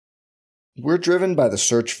We're driven by the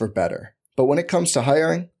search for better. But when it comes to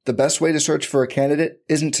hiring, the best way to search for a candidate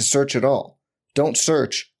isn't to search at all. Don't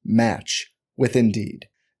search, match with Indeed.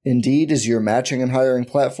 Indeed is your matching and hiring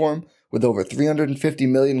platform with over 350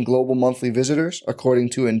 million global monthly visitors,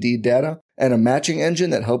 according to Indeed data, and a matching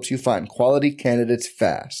engine that helps you find quality candidates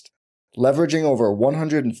fast. Leveraging over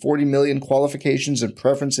 140 million qualifications and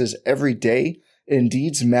preferences every day,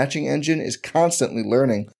 Indeed's matching engine is constantly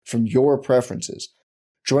learning from your preferences.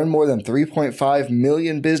 Join more than 3.5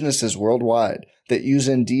 million businesses worldwide that use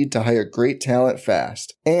Indeed to hire great talent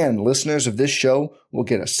fast. And listeners of this show will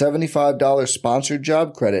get a $75 sponsored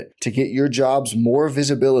job credit to get your jobs more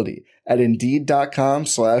visibility at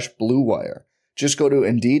Indeed.com/Blue Wire. Just go to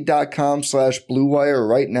Indeed.com/Blue Wire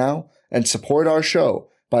right now and support our show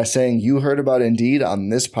by saying you heard about Indeed on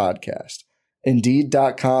this podcast.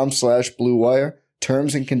 Indeed.com/Blue Wire.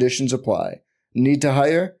 Terms and conditions apply. Need to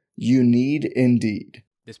hire? You need Indeed.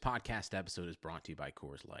 This podcast episode is brought to you by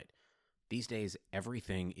Coors Light. These days,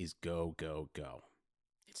 everything is go, go, go.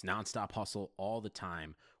 It's nonstop hustle all the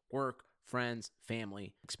time. Work, friends,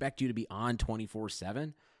 family, expect you to be on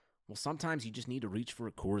 24/7. Well, sometimes you just need to reach for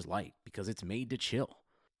a Coors Light because it's made to chill.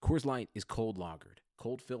 Coors Light is cold lagered,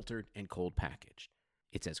 cold filtered, and cold packaged.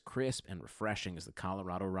 It's as crisp and refreshing as the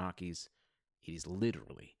Colorado Rockies. It is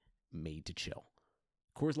literally made to chill.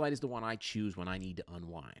 Coors Light is the one I choose when I need to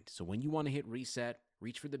unwind. So when you want to hit reset,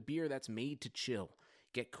 reach for the beer that's made to chill.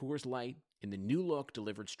 Get Coors Light in the new look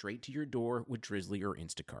delivered straight to your door with Drizzly or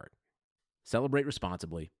Instacart. Celebrate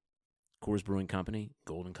responsibly. Coors Brewing Company,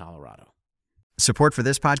 Golden, Colorado. Support for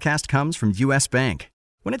this podcast comes from U.S. Bank.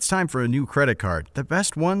 When it's time for a new credit card, the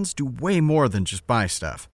best ones do way more than just buy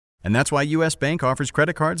stuff. And that's why U.S. Bank offers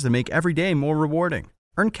credit cards that make every day more rewarding.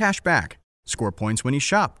 Earn cash back. Score points when you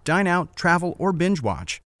shop, dine out, travel, or binge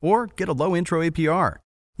watch. Or get a low intro APR.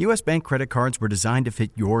 U.S. Bank credit cards were designed to fit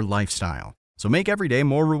your lifestyle. So make every day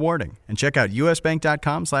more rewarding and check out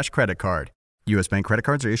usbank.com/credit card. U.S. Bank credit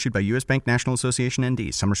cards are issued by U.S. Bank National Association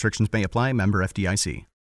ND. Some restrictions may apply. Member FDIC.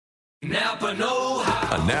 Napa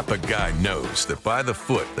know-how. A Napa guy knows that by the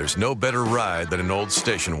foot, there's no better ride than an old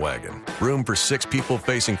station wagon. Room for 6 people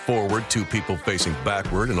facing forward, 2 people facing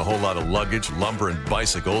backward, and a whole lot of luggage, lumber, and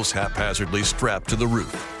bicycles haphazardly strapped to the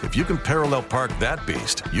roof. If you can parallel park that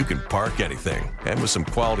beast, you can park anything. And with some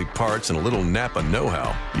quality parts and a little Napa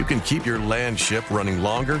know-how, you can keep your land ship running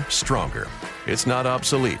longer, stronger. It's not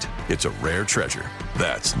obsolete. It's a rare treasure.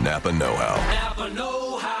 That's Napa know-how. Napa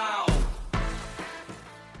know-how.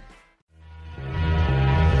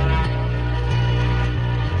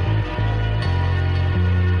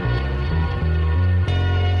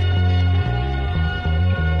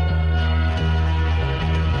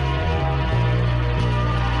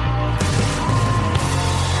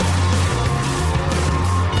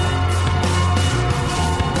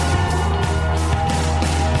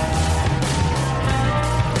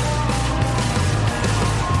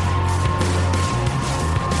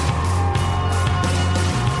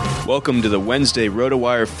 Welcome to the Wednesday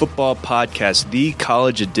RotoWire Football Podcast, the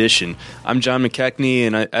college edition. I'm John McKechnie,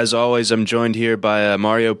 and as always, I'm joined here by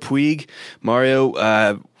Mario Puig. Mario,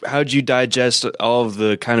 how'd you digest all of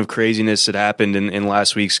the kind of craziness that happened in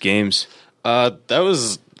last week's games? I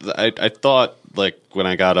thought, like, when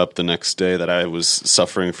I got up the next day that I was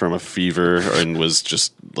suffering from a fever and was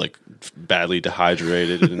just, like, badly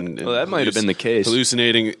dehydrated and well, that might have been the case.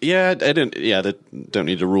 Hallucinating. Yeah, I didn't. Yeah, that don't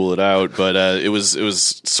need to rule it out. But it was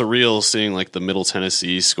surreal seeing like the Middle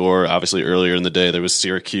Tennessee score. Obviously, earlier in the day there was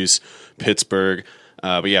Syracuse, Pittsburgh.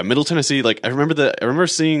 But yeah, Middle Tennessee. Like I remember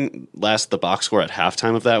seeing the box score at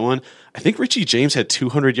halftime of that one. I think Richie James had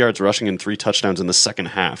 200 yards rushing and 3 touchdowns in the second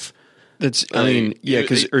half. Because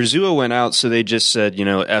Urzua went out, so they just said,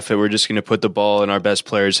 F it, we're just going to put the ball in our best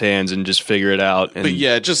players' hands and just figure it out. But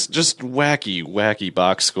yeah, just wacky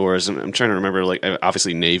box scores. I'm trying to remember, like,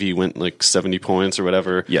 obviously Navy went like 70 points or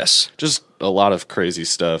whatever. Yes. Just a lot of crazy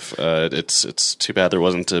stuff. It's too bad there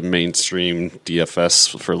wasn't a mainstream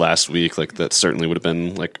DFS for last week. Like, that certainly would have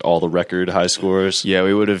been like all the record high scores. Yeah,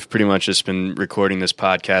 we would have pretty much just been recording this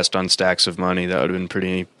podcast on stacks of money. That would have been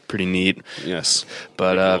pretty neat. Yes.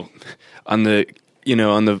 But on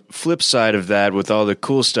the flip side of that, with all the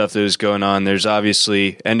cool stuff that was going on, there's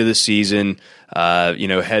obviously end of the season,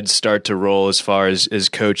 heads start to roll as far as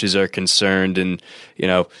coaches are concerned. And,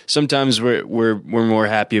 sometimes we're more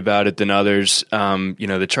happy about it than others.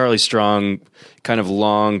 The Charlie Strong kind of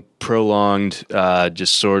long, prolonged,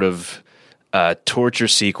 just sort of, torture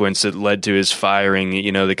sequence that led to his firing,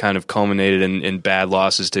 that kind of culminated in bad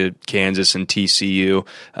losses to Kansas and TCU.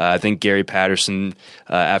 I think Gary Patterson,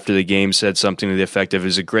 after the game, said something to the effect of, it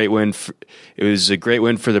was a great win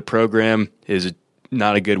for the program. It was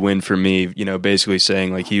not a good win for me, basically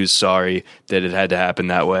saying like he was sorry that it had to happen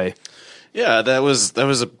that way. Yeah, that was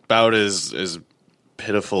about as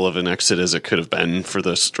pitiful of an exit as it could have been for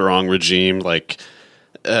the Strong regime. Like,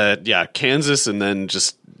 Kansas, and then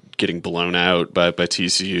just getting blown out by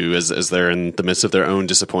TCU as they're in the midst of their own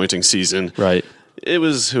disappointing season. Right. It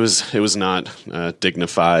was not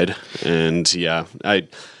dignified, and I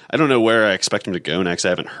don't know where I expect him to go next. I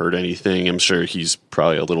haven't heard anything. I'm sure he's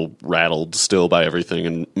probably a little rattled still by everything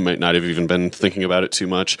and might not have even been thinking about it too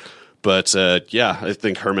much. But I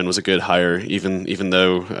think Herman was a good hire, even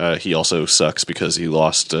though he also sucks because he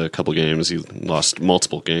lost a couple games. He lost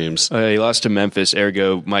multiple games. He lost to Memphis.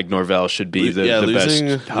 Ergo, Mike Norvell should be the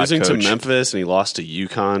best hot losing coach. to Memphis, and he lost to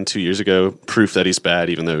UConn 2 years ago. Proof that he's bad,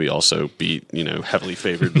 even though he also beat heavily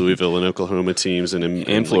favored Louisville and Oklahoma teams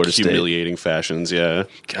in Florida State. Humiliating fashions. Yeah,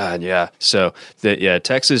 God, yeah. So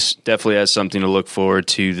Texas definitely has something to look forward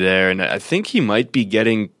to there, and I think he might be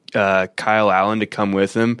getting Kyle Allen to come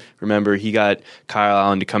with him. Remember, he got Kyle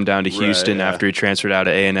Allen to come down to Houston after he transferred out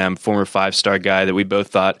of A&M, former 5-star guy that we both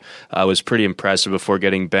thought was pretty impressive before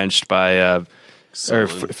getting benched by by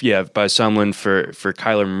Sumlin for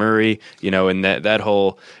Kyler Murray, and that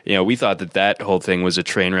whole, we thought that whole thing was a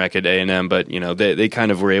train wreck at A&M, but they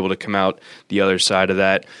kind of were able to come out the other side of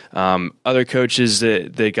that. Other coaches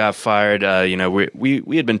that got fired,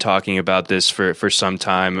 we had been talking about this for some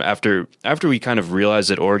time after we kind of realized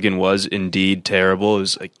that Oregon was indeed terrible. It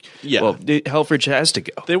was like, Helfrich has to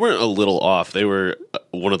go. They weren't a little off. They were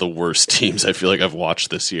one of the worst teams I feel like I've watched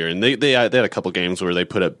this year, and they had a couple games where they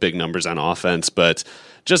put up big numbers on offense, but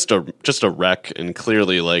just a wreck. And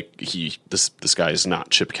clearly, like, this guy is not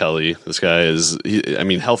Chip Kelly. This guy is,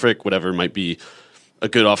 Helfrich, whatever, might be a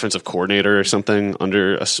good offensive coordinator or something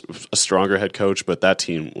under a stronger head coach, but that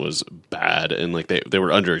team was bad, and like they were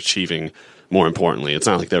underachieving. More importantly, it's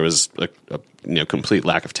not like there was a complete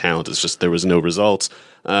lack of talent. It's just there was no results.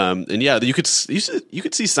 You could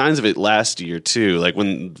see signs of it last year too, like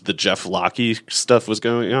when the Jeff Locke stuff was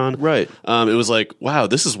going on. Right. It was like, wow,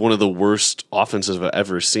 this is one of the worst offenses I've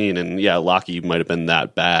ever seen. And Locke might have been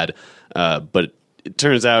that bad, but it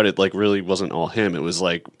turns out it like really wasn't all him. It was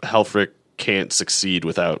like Helfrich can't succeed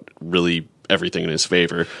without really everything in his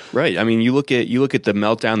favor. Right. I mean, you look at the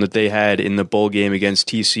meltdown that they had in the bowl game against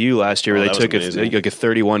TCU last year, where they took a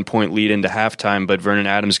 31-point lead into halftime, but Vernon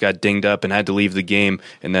Adams got dinged up and had to leave the game,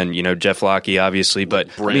 and then Jeff Locke obviously,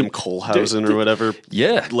 but Bram Kohlhausen or whatever,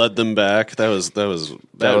 led them back. That was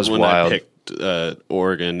when wild. I picked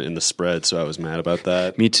Oregon in the spread, so I was mad about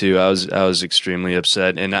that. Me too. I was extremely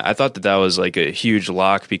upset, and I thought that was like a huge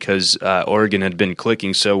lock because Oregon had been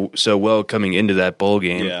clicking so well coming into that bowl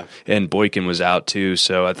game, and Boykin was out too,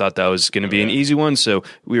 so I thought that was going to be an easy one. So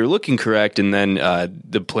we were looking correct, and then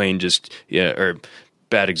the plane just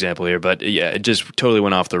bad example here, but it just totally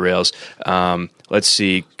went off the rails. Let's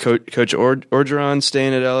see, Coach Orgeron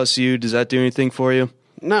staying at LSU. Does that do anything for you?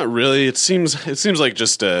 Not really. It seems like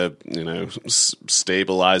just a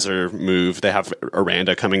stabilizer move. They have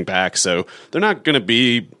Aranda coming back, so they're not going to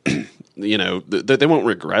be they won't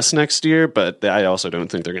regress next year. But I also don't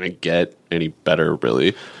think they're going to get any better.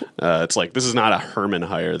 Really, it's like this is not a Herman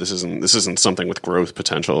hire. This isn't something with growth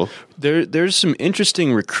potential. There's some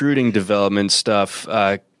interesting recruiting development stuff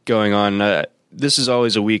going on. This is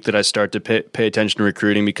always a week that I start to pay attention to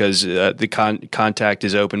recruiting because the contact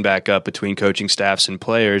is open back up between coaching staffs and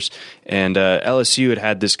players. And LSU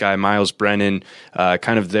had this guy, Miles Brennan,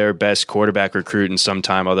 kind of their best quarterback recruit in some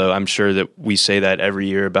time, although I'm sure that we say that every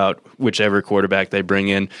year about whichever quarterback they bring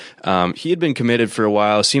in. He had been committed for a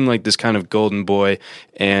while, seemed like this kind of golden boy,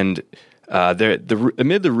 and amid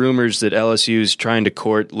the rumors that LSU is trying to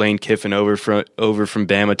court Lane Kiffin over from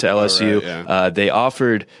Bama to LSU, they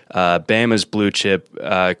offered Bama's blue chip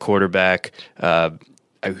quarterback,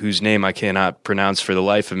 whose name I cannot pronounce for the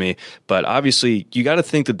life of me. But obviously, you got to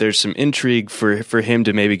think that there's some intrigue for him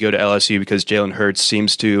to maybe go to LSU because Jalen Hurts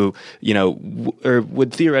seems to, or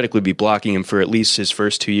would theoretically be blocking him for at least his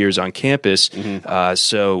first 2 years on campus. Mm-hmm.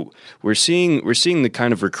 So we're seeing the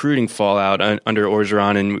kind of recruiting fallout under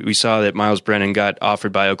Orgeron, and we saw that Miles Brennan got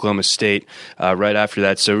offered by Oklahoma State right after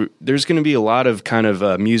that. So there's going to be a lot of kind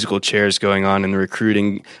of musical chairs going on in the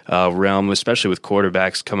recruiting realm, especially with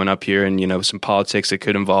quarterbacks coming up here, and some politics that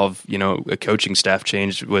could involve a coaching staff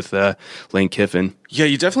change with Lane Kiffin. Yeah,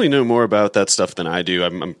 you definitely know more about that stuff than I do.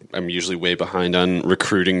 I'm usually way behind on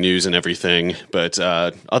recruiting news and everything, but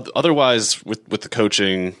otherwise with the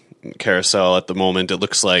coaching carousel at the moment, it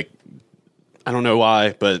looks like, I don't know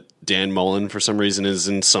why, but Dan Mullen for some reason is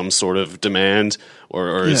in some sort of demand,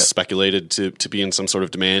 or is speculated to be in some sort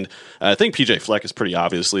of demand. I think PJ Fleck is pretty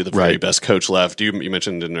obviously the very best coach left. You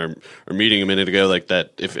mentioned in our meeting a minute ago, like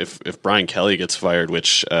that if Brian Kelly gets fired,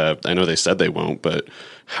 which I know they said they won't, but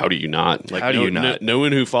how do you not? Like, no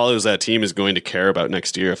one who follows that team is going to care about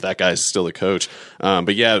next year if that guy's still the coach.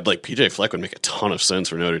 But yeah, like PJ Fleck would make a ton of sense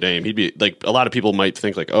for Notre Dame. He'd be like, a lot of people might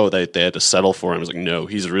think like, oh, they had to settle for him. I was like, no,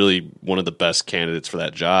 he's really one of the best candidates for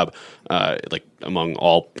that job. Like among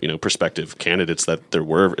all prospective candidates that there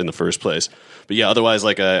were in the first place. But yeah, otherwise,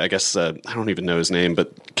 like I guess I don't even know his name,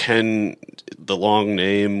 but Ken, the long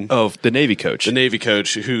name, the Navy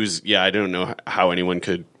coach, who's I don't know how anyone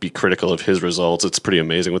could be critical of his results. It's pretty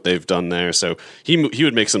amazing what they've done there. So he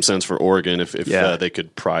would make some sense for Oregon if they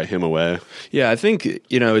could pry him away. Yeah, I think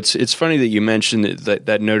it's funny that you mentioned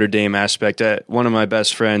that Notre Dame aspect. One of my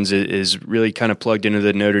best friends is really kind of plugged into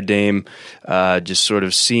the Notre Dame just sort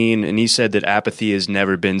of scene, and he said that apathy has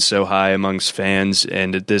never been so high amongst fans,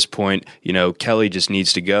 and at this point, Kelly just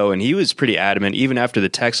needs to go. And he was pretty adamant, even after the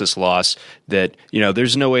Texas loss, that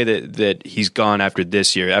there's no way that he's gone after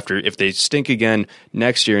this year. After if they stink again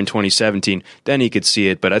next year in 2017, then he could see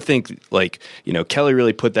it. But I think Kelly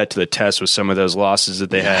really put that to the test with some of those losses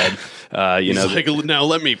that they had. He's like, now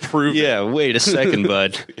let me prove it. Yeah, wait a second,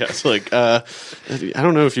 bud. Yeah, it's like I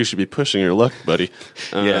don't know if you should be pushing your luck, buddy.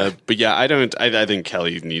 But yeah, I think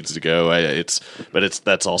Kelly needs to go.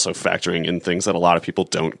 That's also factoring in things that a lot of people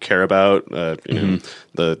don't care about.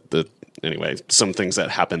 Anyway, some things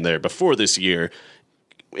that happened there before this year,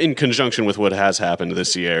 in conjunction with what has happened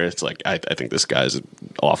this year, it's like I think this guy's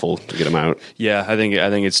awful to get him out. Yeah, I think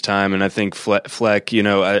it's time, and I think Fleck.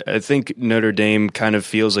 I think Notre Dame kind of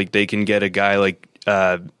feels like they can get a guy like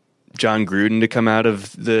John Gruden to come out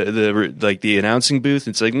of the announcing booth.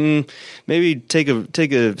 It's like maybe take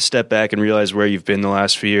a step back and realize where you've been the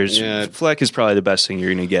last few years. Yeah. Fleck is probably the best thing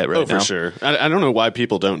you're going to get right now. Oh, for sure. I don't know why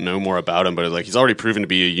people don't know more about him, but like he's already proven to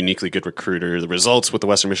be a uniquely good recruiter. The results with the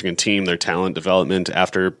Western Michigan team, their talent development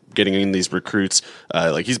after getting in these recruits,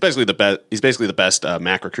 he's basically the best. He's basically the best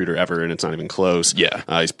MAC recruiter ever, and it's not even close. Yeah,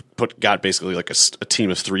 he's got basically like a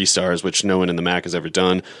team of 3 stars, which no one in the MAC has ever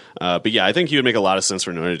done. But yeah, I think he would make a lot of sense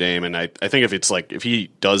for Notre Dame. And I think if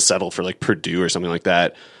he does settle for like Purdue or something like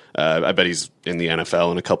that, I bet he's in the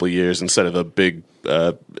NFL in a couple of years instead of a big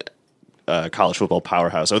college football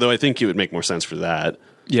powerhouse. Although I think he would make more sense for that.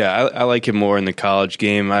 Yeah, I like him more in the college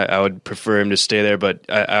game. I would prefer him to stay there, but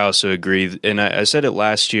I also agree. And I said it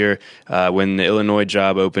last year when the Illinois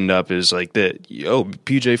job opened up. Is like that.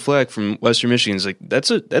 PJ Fleck from Western Michigan is like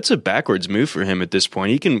that's a backwards move for him at this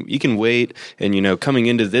point. He can wait, and coming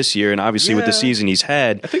into this year, and obviously with the season he's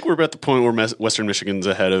had, I think we're at the point where Western Michigan's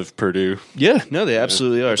ahead of Purdue. Yeah, no, they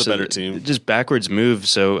absolutely are. It's a better team. Just backwards move.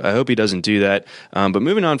 So I hope he doesn't do that. But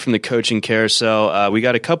moving on from the coaching carousel, we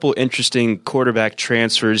got a couple interesting quarterback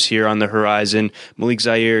transfers here on the horizon. Malik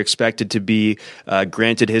Zaire expected to be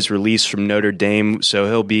granted his release from Notre Dame, so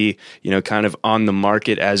he'll be kind of on the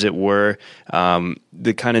market, as it were.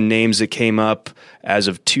 The kind of names that came up as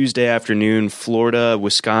of Tuesday afternoon: Florida,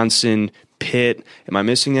 Wisconsin, Pitt. Am I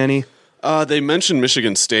missing any? They mentioned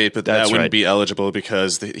Michigan State, but that wouldn't be eligible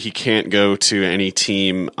because he can't go to any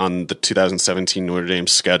team on the 2017 Notre Dame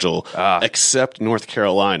schedule except North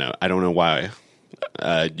Carolina. I don't know why.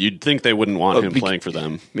 You'd think they wouldn't want him playing for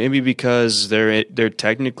them. Maybe because they're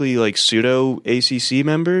technically like pseudo ACC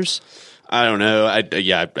members. I don't know.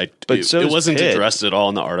 It wasn't Pitt. addressed at all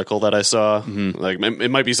in the article that I saw. Mm-hmm. Like it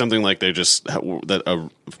might be something like they just I don't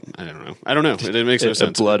know. It makes no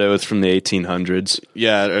sense. A blood oath from the 1800s.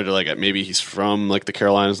 Yeah, or like maybe he's from like the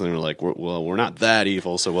Carolinas, and they're like, we're not that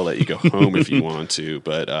evil, so we'll let you go home if you want to,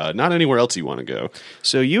 but not anywhere else you want to go.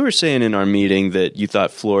 So you were saying in our meeting that you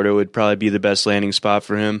thought Florida would probably be the best landing spot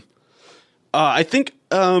for him. I think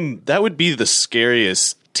that would be the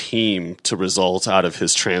scariest team to result out of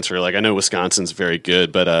his transfer. Like I know Wisconsin's very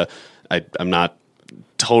good, but I'm not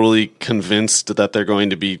totally convinced that they're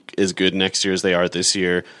going to be as good next year as they are this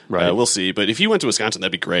year. Right. We'll see. But if he went to Wisconsin,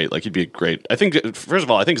 that'd be great. Like he'd be great. I think first of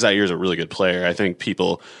all, I think Zaire's a really good player. I think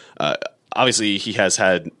people obviously he has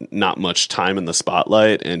had not much time in the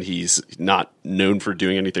spotlight, and he's not known for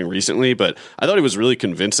doing anything recently, but I thought he was really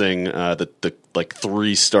convincing that the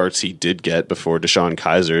 3 starts he did get before Deshaun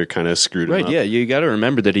Kaiser kind of screwed him up. Right, yeah, you got to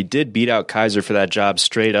remember that he did beat out Kaiser for that job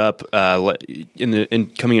straight up coming into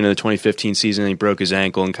the 2015 season. He broke his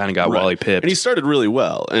ankle and kind of got Wally pipped. And he started really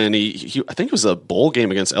well, and he I think it was a bowl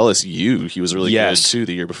game against LSU. He was really good too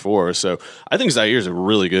the year before. So I think Zaire's a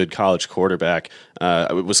really good college quarterback.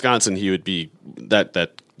 Wisconsin, he would be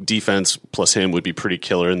that defense plus him would be pretty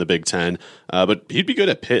killer in the Big Ten. But he'd be good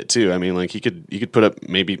at Pitt too. I mean, like he could put up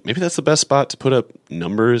maybe that's the best spot to put up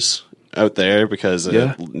numbers out there because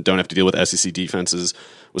don't have to deal with SEC defenses.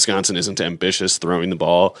 Wisconsin isn't ambitious throwing the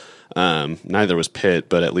ball. Neither was Pitt,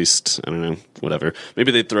 but at least, I don't know, whatever.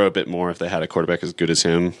 Maybe they'd throw a bit more if they had a quarterback as good as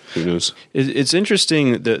him. Who knows? It's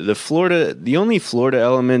interesting. The only Florida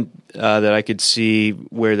element that I could see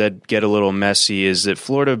where that get a little messy is that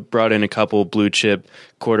Florida brought in a couple blue chip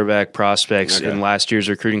quarterback prospects in last year's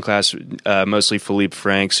recruiting class, mostly Philippe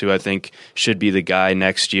Franks, who I think should be the guy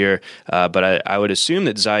next year. But I would assume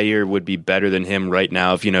that Zaire would be better than him right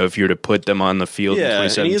now if you were to put them on the field in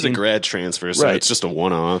 2017. And he is a grad transfer, so it's just a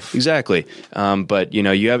one-off. Exactly. But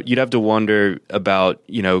you'd have to wonder about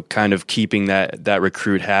kind of keeping that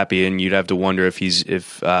recruit happy, and you'd have to wonder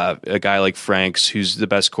if a guy like Franks, who's the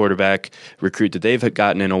best quarterback recruit that they've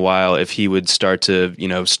gotten in a while, if he would start to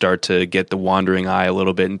get the wandering eye a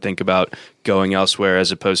little bit and think about going elsewhere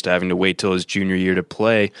as opposed to having to wait till his junior year to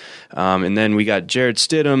play. And then we got Jarrett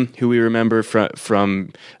Stidham, who we remember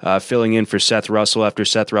from filling in for Seth Russell after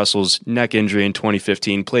Seth Russell's neck injury in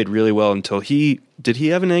 2015. Played really well until did he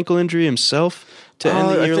have an ankle injury himself to end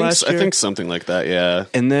the year last year? I think something like that, yeah.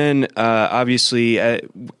 And then obviously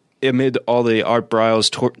amid all the Art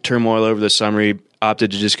Briles turmoil over the summer, he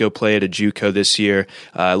opted to just go play at a JUCO this year.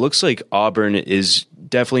 It looks like Auburn is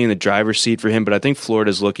definitely in the driver's seat for him, but I think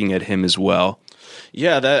Florida's looking at him as well.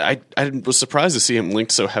 Yeah, I was surprised to see him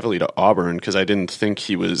linked so heavily to Auburn because I didn't think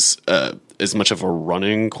he was as much of a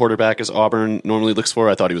running quarterback as Auburn normally looks for.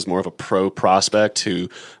 I thought he was more of a pro prospect who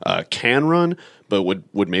can run, but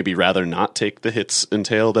would maybe rather not take the hits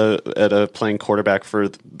entailed at playing quarterback for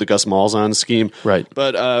the Gus Malzahn scheme. Right.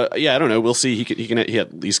 But I don't know. We'll see. He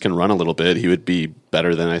at least can run a little bit. He would be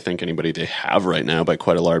better than I think anybody they have right now by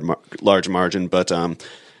quite a large margin. But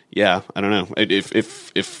yeah, I don't know.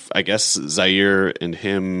 If I guess Zaire and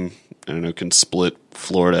him, I don't know, can split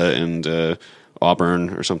Florida and Auburn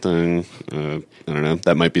or something. I don't know.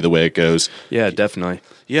 That might be the way it goes. Yeah, definitely.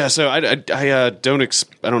 Yeah, so I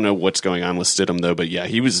don't know what's going on with Stidham though, but yeah,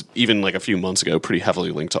 he was even like a few months ago pretty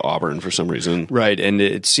heavily linked to Auburn for some reason. Right, and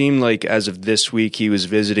it seemed like as of this week he was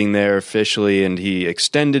visiting there officially, and he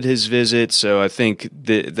extended his visit. So I think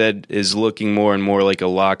that is looking more and more like a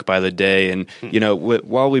lock by the day. And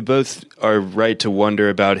while we both are right to wonder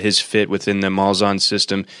about his fit within the Malzahn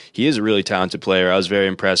system, he is a really talented player. I was very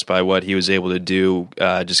impressed by what he was able to do,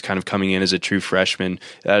 just kind of coming in as a true freshman.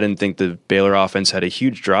 I didn't think the Baylor offense had a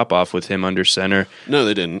huge drop-off with him under center. No,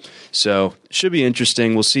 they didn't. So should be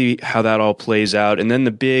interesting. We'll see how that all plays out. And then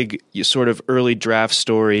the big sort of early draft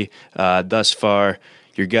story thus far,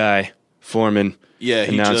 your guy, Foreman,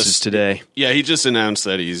 announces today. Yeah, he just announced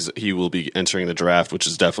that he will be entering the draft, which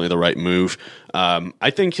is definitely the right move.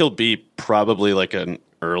 I think he'll be probably like an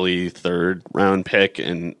early third-round pick,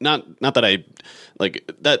 and not that I like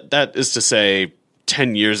that is to say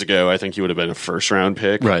 10 years ago, I think he would have been a first-round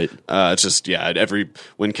pick. Right. It's just,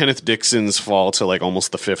 when Kenneth Dixon's fall to like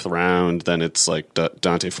almost the fifth round, then it's like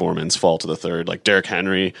Dante Foreman's fall to the third. Like Derrick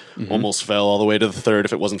Henry almost fell all the way to the third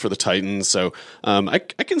if it wasn't for the Titans. So I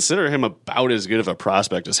consider him about as good of a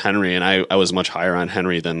prospect as Henry, and I was much higher on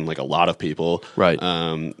Henry than like a lot of people. Right.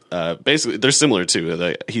 Basically, they're similar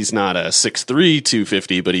too. He's not a 6'3",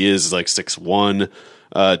 250, but he is like 6'1",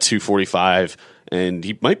 245. And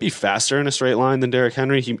he might be faster in a straight line than Derrick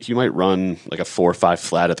Henry. He might run like a 4.5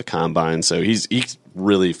 flat at the combine. So he's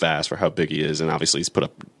really fast for how big he is, and obviously he's put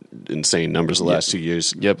up insane numbers the last 2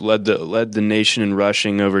 years. Yep, led the nation in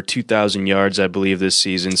rushing, over 2,000 yards, I believe, this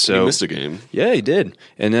season. So he missed a game. Yeah, he did.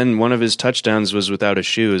 And then one of his touchdowns was without a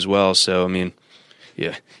shoe as well. So I mean,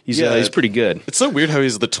 yeah, he's pretty good. It's so weird how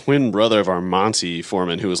he's the twin brother of Armonte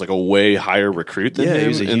Foreman, who was like a way higher recruit than him. He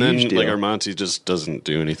was a and then huge deal. like Armonte just doesn't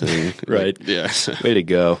do anything. Right. Yeah. Way to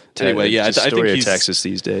go. Anyway, yeah, I think he's Texas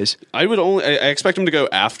these days. I expect him to go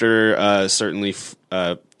after certainly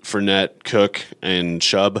Fournette, Cook, and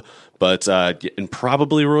Chubb. But and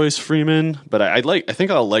probably Royce Freeman, but I think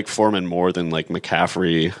I'll like Foreman more than like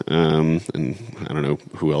McCaffrey, and I don't know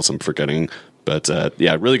who else I'm forgetting. But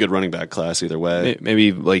really good running back class either way. Maybe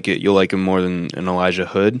you'll like him more than an Elijah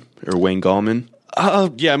Hood or Wayne Gallman.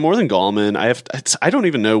 Yeah, more than Gallman. I don't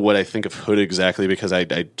even know what I think of Hood exactly because I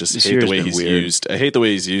just hate the way he's used. I hate the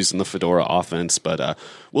way he's used in the Fedora offense, but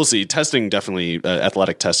we'll see. Testing definitely,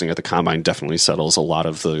 athletic testing at the combine definitely settles a lot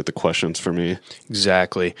of the questions for me.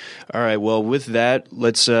 Exactly. All right. Well, with that,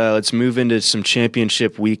 let's move into some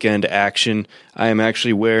championship weekend action. I am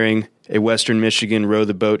actually wearing a Western Michigan Row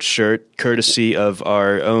the Boat shirt, courtesy of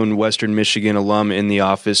our own Western Michigan alum in the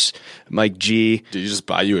office, Mike G. Did he just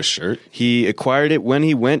buy you a shirt? He acquired it when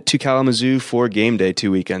he went to Kalamazoo for game day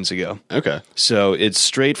 2 weekends ago. Okay. So it's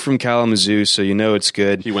straight from Kalamazoo, so you know it's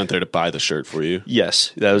good. He went there to buy the shirt for you?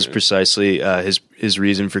 Yes, that was precisely his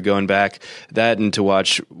reason for going back. That and to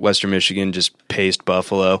watch Western Michigan just paste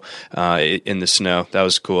Buffalo in the snow. That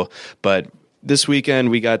was cool. But this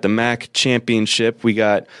weekend, we got the MAC championship. We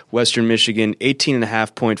got Western Michigan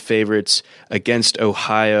 18.5-point favorites against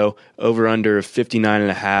Ohio, over under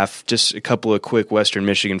 59.5. Just a couple of quick Western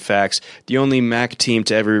Michigan facts. The only MAC team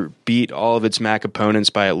to ever beat all of its MAC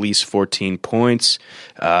opponents by at least 14 points.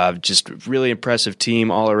 Just really impressive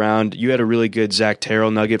team all around. You had a really good Zach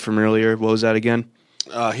Terrell nugget from earlier. What was that again?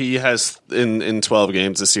 He has, in 12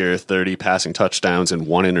 games this year, 30 passing touchdowns and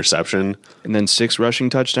 1 interception. And then 6 rushing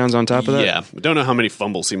touchdowns on top of that? Yeah. I don't know how many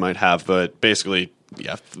fumbles he might have, but basically,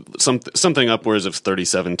 yeah, something upwards of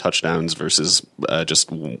 37 touchdowns versus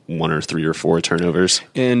just 1 or 3 or 4 turnovers.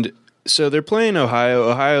 And so they're playing Ohio.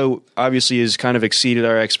 Ohio obviously has kind of exceeded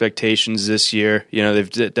our expectations this year. You know,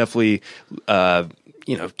 they've definitely,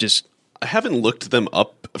 just... I haven't looked them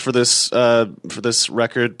up for this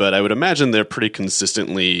record, but I would imagine they're pretty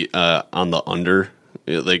consistently on the under.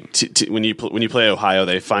 Like when you play Ohio,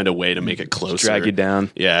 they find a way to make it closer, just drag you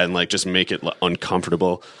down, yeah, and like just make it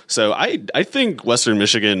uncomfortable. So I think Western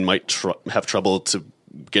Michigan might have trouble to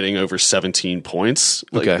getting over 17 points.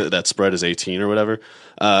 Like okay. That spread is 18 or whatever.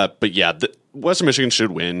 But yeah, Western Michigan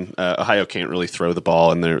should win. Ohio can't really throw the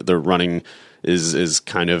ball, and their running is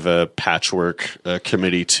kind of a patchwork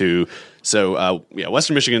committee too. So,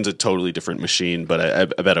 Western Michigan's a totally different machine, but I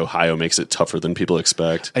bet Ohio makes it tougher than people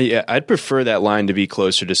expect. I'd prefer that line to be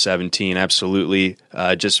closer to 17, absolutely,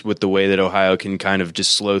 just with the way that Ohio can kind of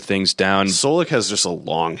just slow things down. Solich has just a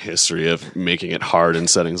long history of making it hard in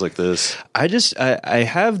settings like this. I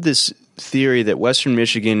have this theory that Western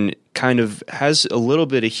Michigan kind of has a little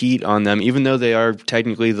bit of heat on them, even though they are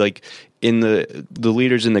technically like in the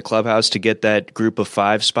leaders in the clubhouse to get that group of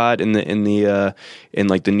 5 spot in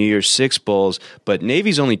like the New Year's Six bowls, but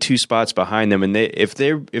Navy's only 2 spots behind them, and if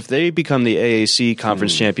they become the AAC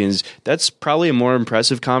conference champions, that's probably a more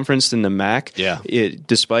impressive conference than the MAC. Yeah,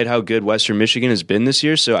 despite how good Western Michigan has been this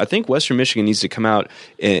year, so I think Western Michigan needs to come out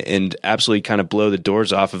and absolutely kind of blow the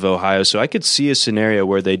doors off of Ohio. So I could see a scenario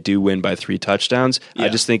where they do win by 3 touchdowns. Yeah. I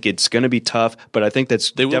just think it's going to be tough, but I think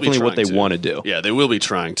that's definitely what they want to do. Yeah, they will be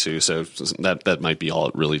trying to. So that might be all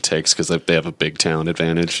it really takes because they have a big talent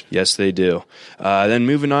advantage. Yes, they do. Then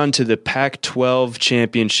moving on to the Pac-12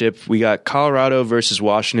 championship, we got Colorado versus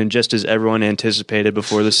Washington, just as everyone anticipated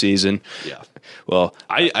before the season. Yeah. Well,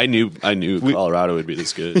 I knew Colorado would be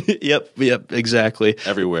this good. Yep, exactly.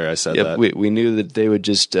 Everywhere I said that. We knew that they would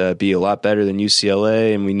just be a lot better than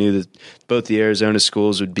UCLA, and we knew that both the Arizona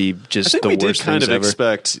schools would be just the worst things ever. I think we did kind of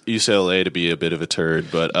expect UCLA to be a bit of a turd,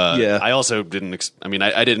 but I also didn't.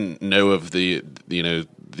 I didn't know of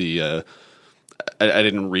I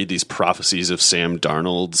didn't read these prophecies of Sam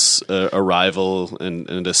Darnold's arrival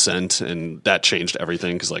and ascent, and that changed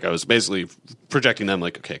everything because I was basically projecting them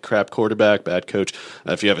like, okay, crap quarterback, bad coach.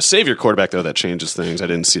 If you have a savior quarterback, though, that changes things. I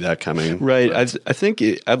didn't see that coming. Right. I think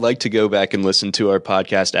I'd like to go back and listen to our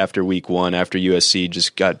podcast after week 1, after USC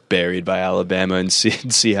just got buried by Alabama, and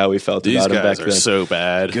see how we felt about them back then. These guys are so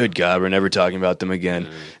bad. Good God, we're never talking about them again.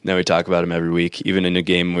 Now we talk about them every week, even in a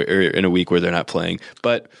game or in a week where they're not playing.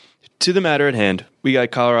 But to the matter at hand, we got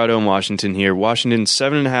Colorado and Washington here. Washington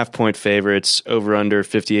 7.5-point favorites, over under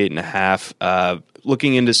 58.5.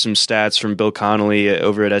 Looking into some stats from Bill Connolly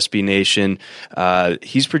over at SB Nation,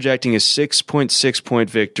 he's projecting a 6.6-point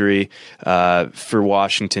victory for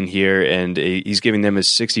Washington here, and he's giving them a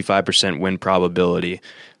 65% win probability.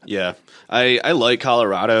 Yeah. I like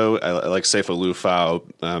Colorado. I like Sefo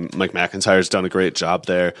Liufau. Mike McIntyre's done a great job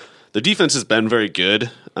there. The defense has been very good.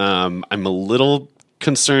 I'm a little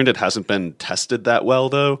concerned it hasn't been tested that well,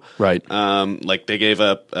 though. Right. They gave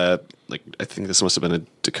up, I think this must have been a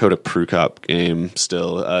Dakota Prukop game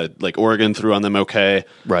still. Oregon threw on them okay.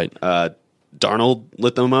 Right. Darnold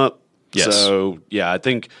lit them up. Yes. So, yeah, I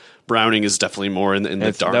think Browning is definitely more in the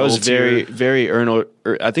Darnold. That was very Arnold.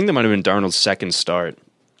 I think that might have been Darnold's second start.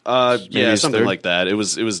 Yeah, something like that. It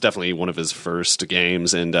was definitely one of his first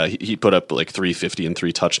games, and he put up 350 and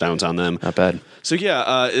 3 touchdowns on them. Not bad. So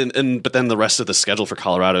yeah, but then the rest of the schedule for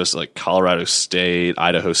Colorado is Colorado State,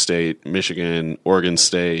 Idaho State, Michigan, Oregon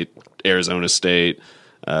State, Arizona State,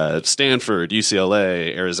 Stanford,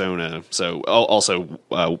 UCLA, Arizona. So also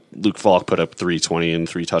Luke Falk put up 320 and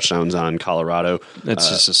 3 touchdowns on Colorado.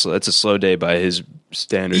 That's a slow day by his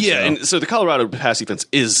standards. Yeah, and so the Colorado pass defense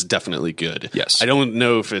is definitely good. Yes. I don't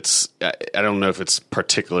know if it's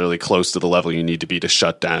particularly close to the level you need to be to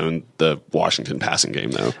shut down the Washington passing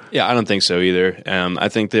game, though. Yeah, I don't think so either. I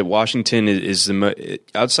think that Washington is the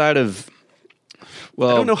outside of. Well,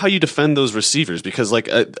 I don't know how you defend those receivers because like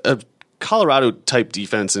a Colorado type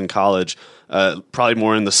defense in college, probably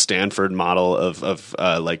more in the Stanford model of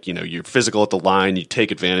like, you know, you're physical at the line, you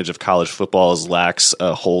take advantage of college football's lax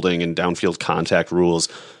holding and downfield contact rules.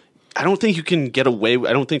 I don't think you can get away.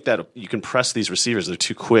 I don't think that you can press these receivers. They're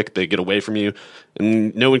too quick. They get away from you,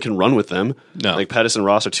 and no one can run with them. No. Like Pettis and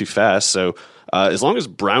Ross are too fast. So as long as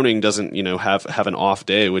Browning doesn't, you know, have an off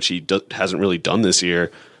day, which he hasn't really done this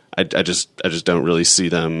year, I just don't really see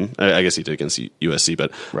them. I guess he did against USC,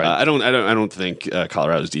 but right. I don't think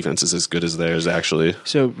Colorado's defense is as good as theirs actually.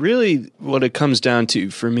 So really, what it comes down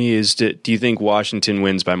to for me is, do you think Washington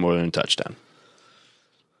wins by more than a touchdown?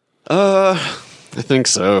 I think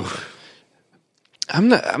so.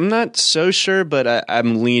 I'm not so sure, but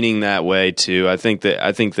I'm leaning that way too. I think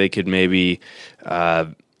they could maybe.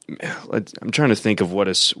 I'm trying to think of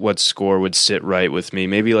what score would sit right with me.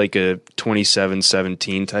 Maybe like a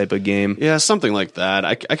 27-17 type of game. Yeah, something like that.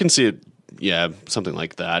 I can see it. Yeah, something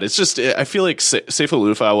like that. It's just I feel like Sefo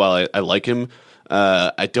Liufau, while I like him,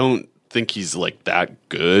 I don't think he's like that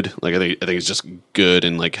good. Like I think he's just good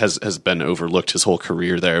and like has been overlooked his whole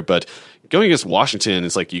career there. But going against Washington,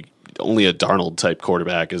 it's like only a Darnold type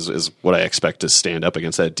quarterback is what I expect to stand up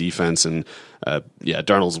against that defense. And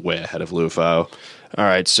Darnold's way ahead of Liufau. All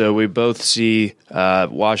right, so we both see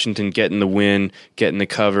Washington getting the win, getting the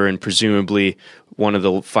cover, and presumably one of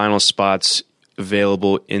the final spots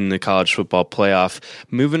available in the college football playoff.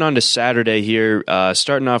 Moving on to Saturday here,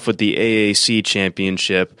 starting off with the AAC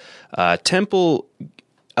championship. Temple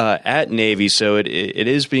at Navy, so it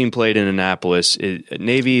is being played in Annapolis.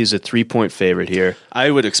 Navy is a 3-point favorite here.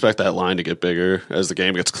 I would expect that line to get bigger as the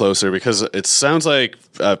game gets closer because it sounds like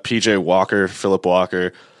Philip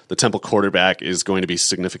Walker, the Temple quarterback, is going to be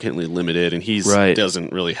significantly limited, and he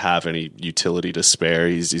doesn't really have any utility to spare.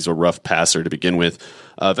 He's a rough passer to begin with.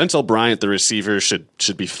 Ventel Bryant, the receiver, should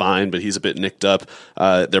be fine, but he's a bit nicked up.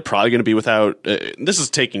 They're probably going to be without. This is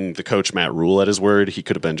taking the coach Matt Rule at his word. He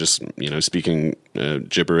could have been just speaking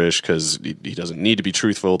gibberish because he doesn't need to be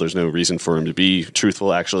truthful. There's no reason for him to be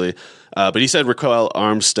truthful, actually. But he said Raquel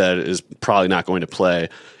Armstead is probably not going to play.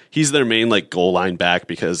 He's their main like goal line back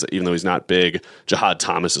because even though he's not big, Jahad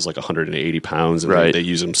Thomas is like 180 pounds, and they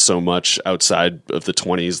use him so much outside of the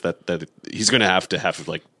 20s that he's going to have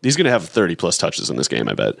he's going to have 30 plus touches in this game,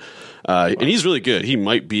 I bet. And he's really good. He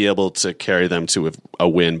might be able to carry them to a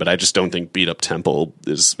win, but I just don't think beat up Temple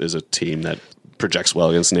is a team that projects well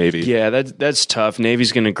against Navy. Yeah, that's tough.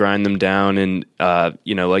 Navy's going to grind them down, and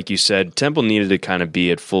like you said, Temple needed to kind of be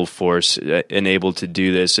at full force and able to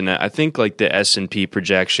do this. And I think like the S&P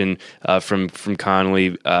projection from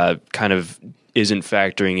Connolly kind of isn't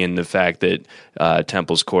factoring in the fact that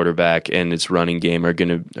Temple's quarterback and its running game are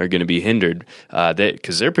going to be hindered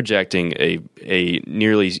because they're projecting a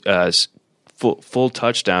nearly full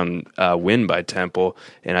touchdown win by Temple,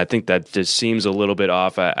 and I think that just seems a little bit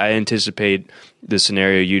off. I anticipate the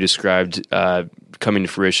scenario you described coming to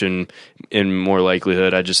fruition in more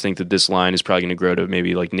likelihood. I just think that this line is probably going to grow to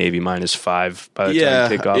maybe like Navy -5 by the time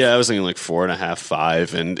we kick off. Yeah, I was thinking like 4.5,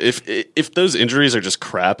 5, and if those injuries are just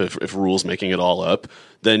crap, if Rule's making it all up,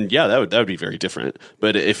 then yeah, that would be very different.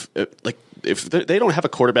 But if they don't have a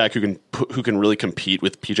quarterback who can really compete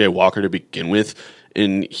with PJ Walker to begin with,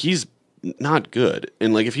 and he's not good,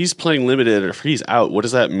 and like if he's playing limited or if he's out, what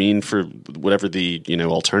does that mean for whatever the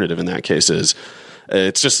alternative in that case is?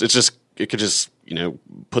 It could just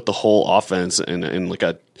put the whole offense in like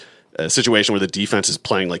a situation where the defense is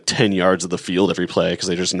playing like 10 yards of the field every play because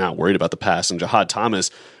they're just not worried about the pass. And Jahad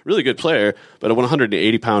Thomas, really good player, but a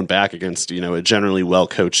 180-pound back against a generally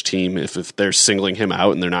well-coached team, if they're singling him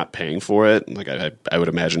out and they're not paying for it, like I would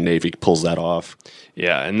imagine Navy pulls that off.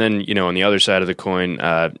 Yeah, and then on the other side of the coin,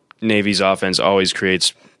 Navy's offense always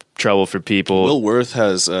creates trouble for people. Will Worth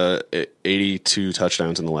has 82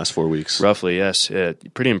 touchdowns in the last 4 weeks. Roughly, yes.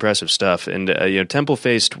 Pretty impressive stuff. And Temple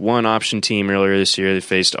faced one option team earlier this year. They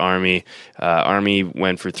faced Army. Army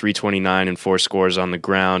went for 329 and 4 scores on the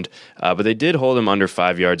ground, but they did hold them under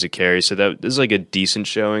 5 yards a carry. So this is like a decent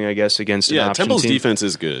showing, I guess, against an option Temple's team. defense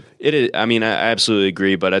is good. It is. I mean, I absolutely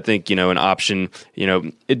agree, but I think an option,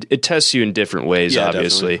 it tests you in different ways,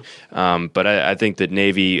 obviously. But I think that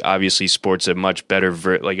Navy obviously sports a much better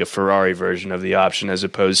a Ferrari version of the option as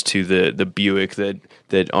opposed to the Buick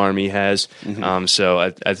that Army has. So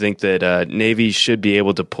I think that Navy should be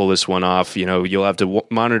able to pull this one off. You'll have to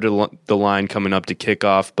monitor the line coming up to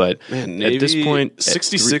kickoff, but Navy, at this point,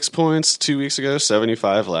 66 points 2 weeks ago,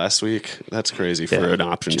 75 last week. That's crazy for an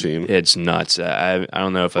option team. It's nuts. I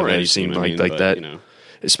don't know if I've ever seen like that.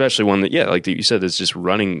 Especially one that, like you said, that's just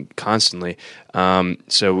running constantly.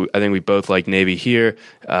 So I think we both like Navy here.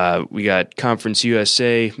 We got Conference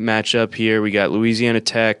USA matchup here. We got Louisiana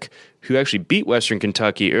Tech, who actually beat Western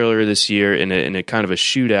Kentucky earlier this year in a kind of a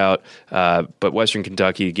shootout. But Western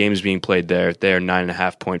Kentucky, the game is being played there. They are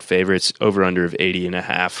 9.5-point favorites, over under of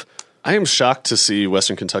 80.5. I am shocked to see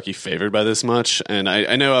Western Kentucky favored by this much, and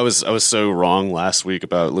I know I was so wrong last week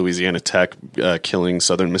about Louisiana Tech killing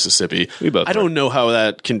Southern Mississippi. I don't know how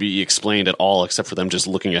that can be explained at all, except for them just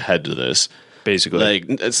looking ahead to this.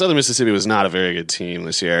 Basically, Southern Mississippi was not a very good team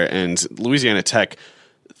this year, and Louisiana Tech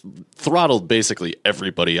throttled basically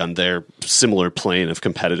everybody on their similar plane of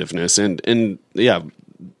competitiveness, and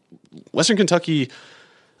Western Kentucky.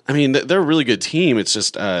 I mean, they're a really good team. It's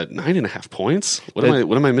just 9.5 points. What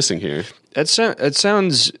am I missing here? It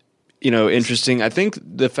sounds interesting. I think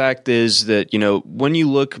the fact is that when you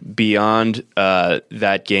look beyond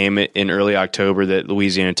that game in early October that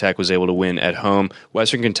Louisiana Tech was able to win at home,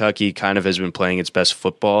 Western Kentucky kind of has been playing its best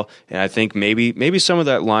football, and I think maybe some of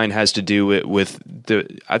that line has to do with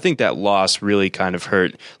I think that loss really kind of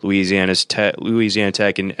hurt Louisiana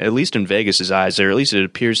Tech, and at least in Vegas's eyes, or at least it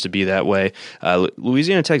appears to be that way.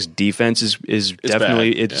 Louisiana Tech's defense is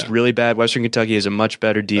definitely really bad. Western Kentucky has a much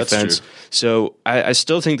better defense, so I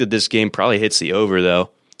still think that this game probably hits the over,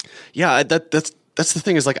 though. Yeah, that's the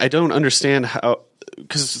thing is, I don't understand how,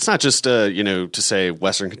 because it's not just to say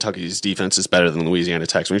Western Kentucky's defense is better than Louisiana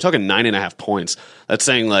Tech's. When you're talking 9.5 points, that's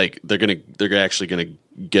saying they're actually gonna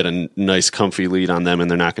get a nice comfy lead on them and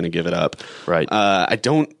they're not going to give it up. Right. I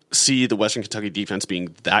don't see the Western Kentucky defense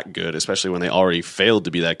being that good, especially when they already failed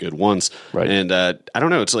to be that good once. Right. And I don't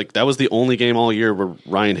know. It's that was the only game all year where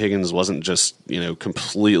Ryan Higgins wasn't just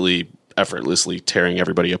completely effortlessly tearing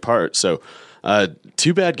everybody apart. So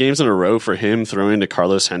 2 bad games in a row for him, throwing to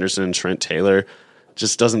Carlos Henderson and Trent Taylor,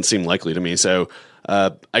 just doesn't seem likely to me. So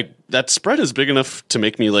that spread is big enough to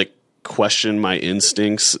make me question my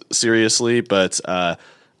instincts seriously, but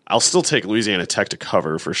I'll still take Louisiana Tech to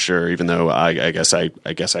cover for sure, even though I guess I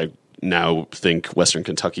now think Western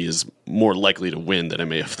Kentucky is more likely to win than I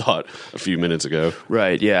may have thought a few minutes ago.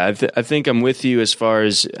 Right, yeah. I think I'm with you as far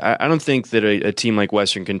as I don't think that a team like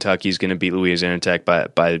Western Kentucky is going to beat Louisiana Tech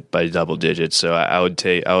by double digits. So I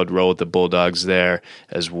would roll with the Bulldogs there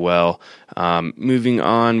as well. Moving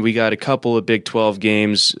on, we got a couple of Big 12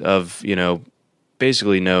 games of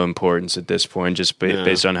basically no importance at this point, just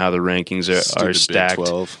based on how the rankings are stacked. Big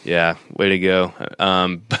 12. Yeah, way to go.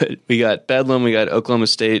 But we got Bedlam, we got Oklahoma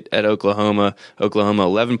State at Oklahoma. Oklahoma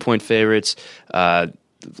 11-point favorites.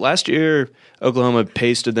 Last year, Oklahoma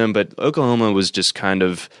pasted them, but Oklahoma was just kind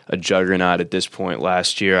of a juggernaut at this point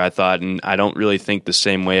last year, I thought, and I don't really think the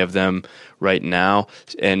same way of them right now.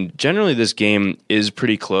 And generally, this game is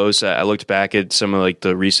pretty close. I looked back at some of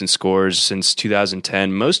the recent scores since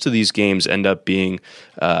 2010. Most of these games end up being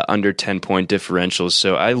under 10-point differentials,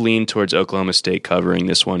 so I lean towards Oklahoma State covering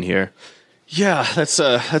this one here. Yeah, that's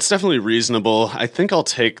definitely reasonable. I think I'll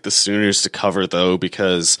take the Sooners to cover, though,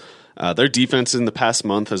 because their defense in the past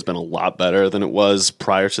month has been a lot better than it was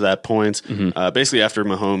prior to that point. Mm-hmm. Basically, after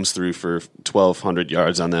Mahomes threw for 1,200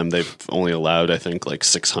 yards on them, they've only allowed, I think,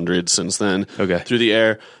 600 since then through the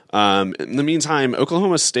air. In the meantime,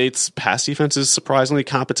 Oklahoma State's pass defense is surprisingly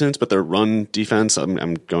competent, but their run defense,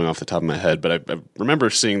 I'm going off the top of my head, but I remember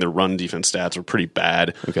seeing their run defense stats were pretty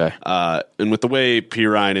bad. Okay. And with the way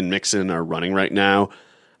Pirine and Mixon are running right now,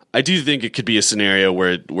 I do think it could be a scenario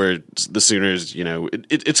where the Sooners,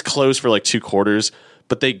 it's close for 2 quarters,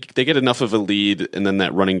 but they get enough of a lead, and then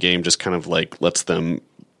that running game just kind of lets them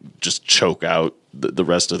just choke out the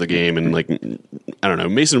rest of the game. And I don't know,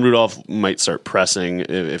 Mason Rudolph might start pressing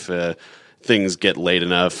if things get late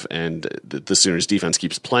enough, and the Sooners defense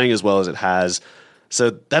keeps playing as well as it has. So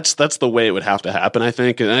that's the way it would have to happen, I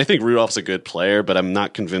think. And I think Rudolph's a good player, but I'm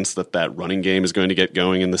not convinced that running game is going to get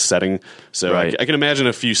going in this setting. So right. I can imagine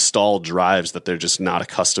a few stalled drives that they're just not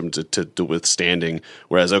accustomed to withstanding,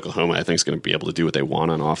 whereas Oklahoma, I think, is going to be able to do what they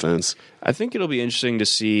want on offense. I think it'll be interesting to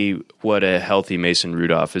see what a healthy Mason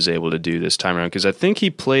Rudolph is able to do this time around, because I think he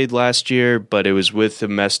played last year, but it was with a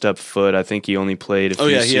messed up foot. I think he only played a few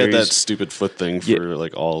series. He had that stupid foot thing for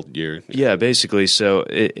all year. Yeah, basically. So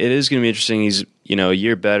it is going to be interesting. He's a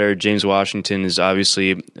year better. James Washington is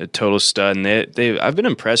obviously a total stud, and I've been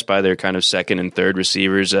impressed by their kind of second and third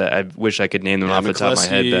receivers. I wish I could name them off the top of my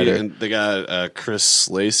head better. And they got Chris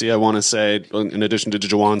Lacey, I want to say, in addition to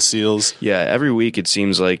Jawan Seals. Yeah, every week it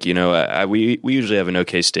seems like we usually have an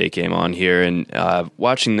OK State game on here, and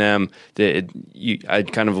watching them, I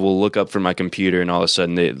kind of will look up from my computer, and all of a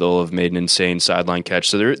sudden they'll have made an insane sideline catch.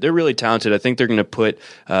 So they're really talented. I think they're going to put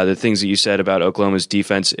the things that you said about Oklahoma's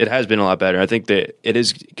defense. It has been a lot better. I think that it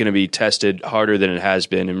is going to be tested harder than it has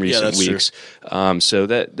been in recent weeks. So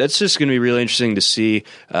that's just going to be really interesting to see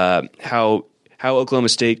how Oklahoma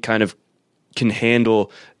State kind of can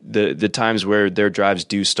handle the times where their drives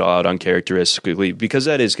do stall out uncharacteristically, because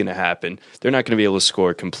that is going to happen. They're not going to be able to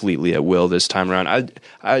score completely at will this time around.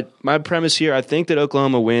 My premise here, I think that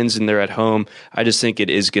Oklahoma wins and they're at home. I just think it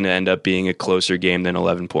is going to end up being a closer game than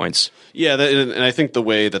 11 points. Yeah, and I think the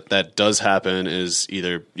way that does happen is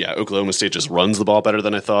either Oklahoma State just runs the ball better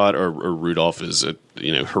than I thought, or Rudolph is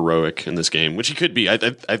heroic in this game, which he could be.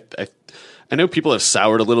 I know people have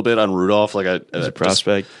soured a little bit on Rudolph, as a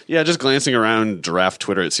prospect. Just glancing around draft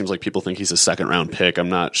Twitter, it seems like people think he's a second round pick. I'm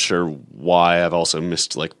not sure why. I've also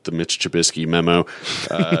missed the Mitch Trubisky memo.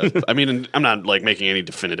 I mean, I'm not making any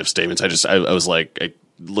definitive statements. I was I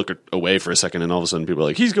look away for a second, and all of a sudden people are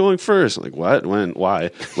like, he's going first. I'm like, what? When? Why?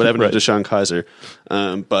 What happened to Deshaun Kaiser?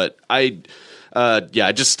 But I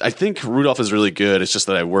think Rudolph is really good. It's just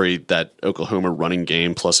that I worry that Oklahoma running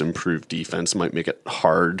game plus improved defense might make it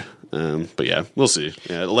hard. But yeah, we'll see.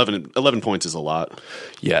 Yeah, 11 points is a lot.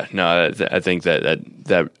 Yeah, no, I think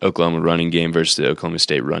that Oklahoma running game versus the Oklahoma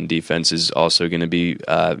State run defense is also going to be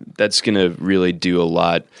that's going to really do a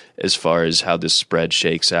lot as far as how this spread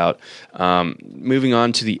shakes out. Moving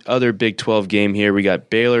on to the other Big 12 game here, we got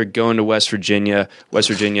Baylor going to West Virginia. West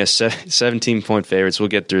Virginia 17-point favorites. We'll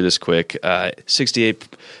get through this quick.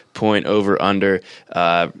 68-point over-under.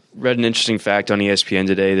 Read an interesting fact on ESPN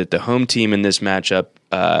today that the home team in this matchup,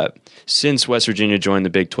 since West Virginia joined the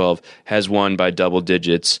Big 12, has won by double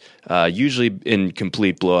digits, usually in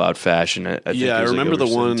complete blowout fashion. I remember the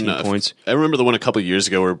one. I remember the one a couple of years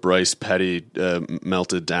ago where Bryce Petty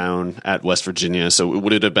melted down at West Virginia. So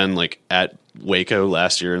would it have been at Waco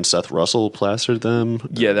last year and Seth Russell plastered them?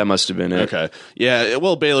 Yeah, that must have been it. Okay. Yeah,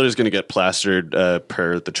 well, Baylor is going to get plastered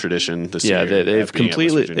per the tradition this year. Yeah, they've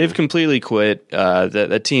completely quit.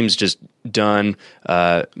 That team's just done.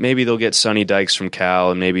 Maybe they'll get Sonny Dykes from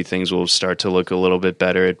Cal, and maybe things will start to look a little bit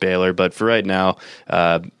better at Baylor. But for right now,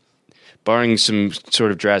 barring some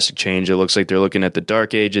sort of drastic change, it looks like they're looking at the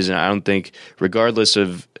dark ages, and I don't think, regardless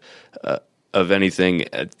of anything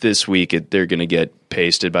this week, they're going to get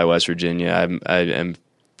pasted by West Virginia. I am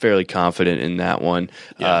fairly confident in that one.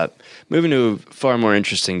 Yeah. Moving to a far more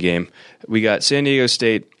interesting game, we got San Diego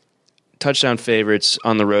State touchdown favorites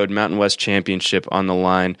on the road, Mountain West Championship on the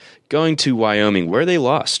line, going to Wyoming, where they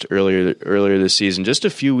lost earlier this season, just a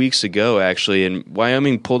few weeks ago, actually. And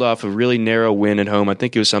Wyoming pulled off a really narrow win at home. I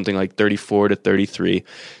think it was something like 34-33.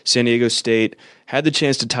 San Diego State had the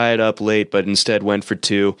chance to tie it up late, but instead went for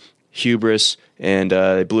two. Hubris, and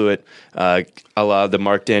they blew it, a la the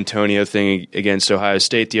Mark D'Antonio thing against Ohio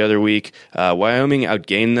State the other week. Wyoming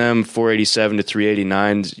outgained them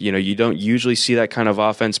 487-389. You don't usually see that kind of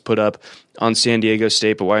offense put up on San Diego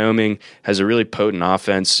State, but Wyoming has a really potent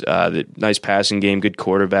offense, nice passing game, good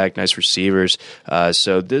quarterback, nice receivers.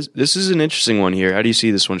 So this is an interesting one here. How do you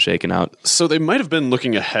see this one shaking out? So they might have been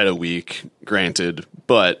looking ahead a week, granted,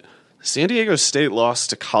 but San Diego State lost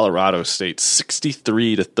to Colorado State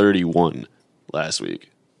 63-31 last week.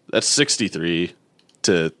 That's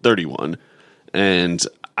 63-31. And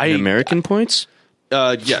American points?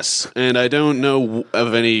 Yes. And I don't know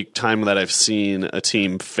of any time that I've seen a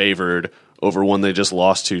team favored over one they just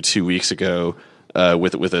lost to 2 weeks ago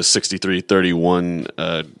with a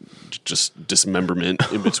 63-31 just dismemberment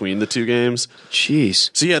in between the two games. Jeez.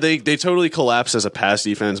 So yeah, they totally collapsed as a pass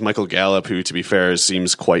defense. Michael Gallup, who to be fair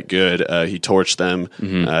seems quite good, he torched them.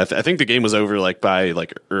 Mm-hmm. I think the game was over by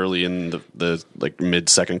early in the mid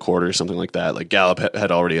second quarter or something like that. Gallup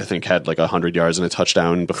had already, I think, had 100 yards and a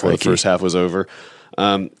touchdown before the first half was over.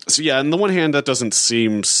 So yeah, on the one hand, that doesn't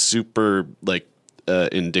seem super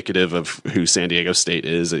indicative of who San Diego State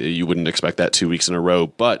is. You wouldn't expect that 2 weeks in a row,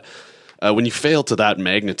 but when you fail to that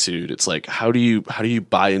magnitude, it's how do you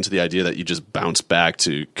buy into the idea that you just bounce back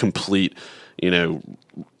to complete,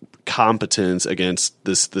 competence against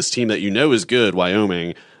this team that is good,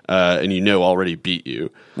 Wyoming, and already beat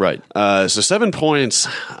you. Right. So 7 points,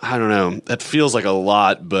 I don't know. That feels like a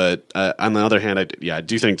lot, but on the other hand, I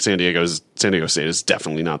do think San Diego State is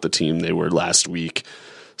definitely not the team they were last week.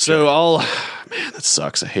 So man, that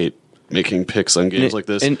sucks. I hate making picks on games like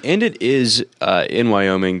this. And it is in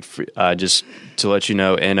Wyoming, just to let you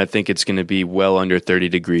know, and I think it's going to be well under 30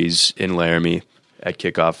 degrees in Laramie at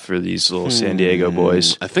kickoff for these little San Diego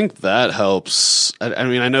boys. I think that helps. I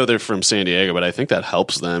mean, I know they're from San Diego, but I think that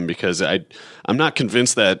helps them because I'm not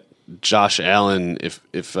convinced that Josh Allen, if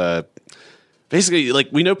basically, like,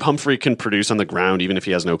 we know Pumphrey can produce on the ground even if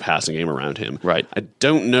he has no passing game around him. Right. I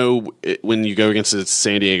don't know when you go against the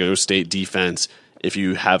San Diego State defense if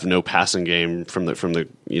you have no passing game from the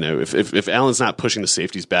if Allen's not pushing the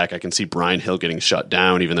safeties back, I can see Brian Hill getting shut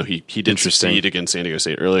down even though he did succeed against San Diego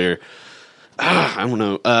State earlier. I don't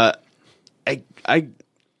know. I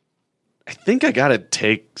think I gotta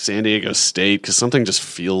take San Diego State because something just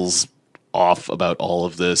feels off about all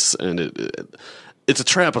of this, and it's a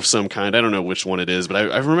trap of some kind. I don't know which one it is, but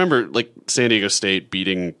I remember like San Diego State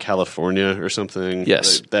beating California or something.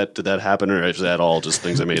 Yes, did that happen, or is that all just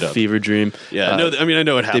things I made up? Fever dream. Yeah, no, I mean I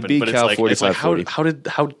know it happened, but it's like how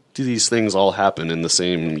do these things all happen in the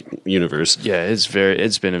same universe? Yeah, it's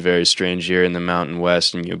been a very strange year in the Mountain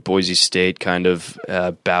West, and Boise State kind of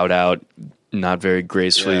bowed out not very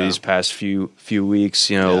gracefully these past few weeks.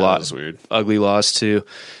 A lot weird, ugly loss to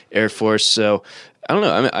Air Force. So I don't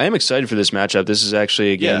know. I am excited for this matchup. This is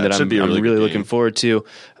actually a game that I'm really looking forward to.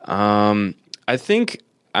 I think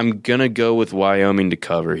I'm gonna go with Wyoming to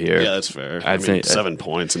cover here. Yeah, that's fair. I think 7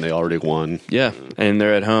 points and they already won. Yeah, and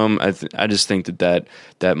they're at home. I just think that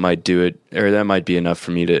might do it, or that might be enough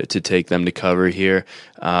for me to take them to cover here.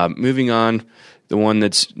 Moving on, the one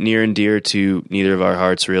that's near and dear to neither of our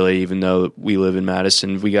hearts, really, even though we live in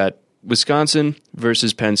Madison. We got Wisconsin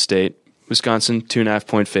versus Penn State. Wisconsin 2.5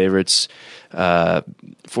 point favorites.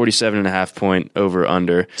 47.5 point over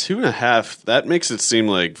under 2.5. That makes it seem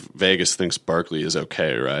like Vegas thinks Barkley is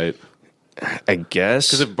okay, right? I guess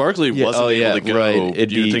because if Barkley wasn't able to go, right, it'd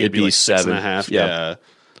be like 7. 6.5.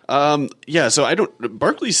 Yeah. So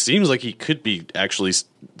Barkley seems like he could be actually,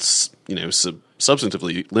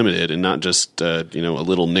 substantively limited and not just a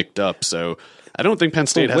little nicked up. So I don't think Penn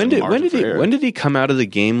State has. When did he come out of the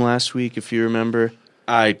game last week? If you remember.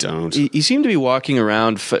 I don't. He seemed to be walking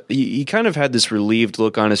around. He kind of had this relieved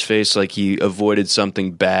look on his face, like he avoided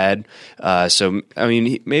something bad. So I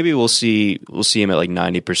mean, maybe we'll see him at like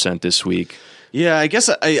 90% this week. Yeah, I guess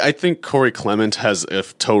I think Corey Clement has a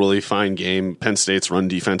totally fine game. Penn State's run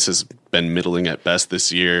defense has been middling at best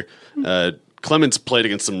this year. Clement's played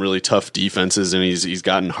against some really tough defenses, and he's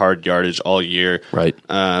gotten hard yardage all year. Right.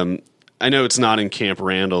 I know it's not in Camp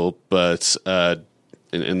Randall, but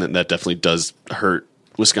and that definitely does hurt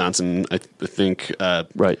Wisconsin, I think.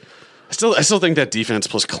 Right. I still think that defense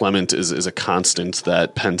plus Clement is a constant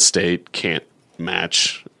that Penn State can't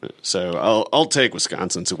match. So I'll take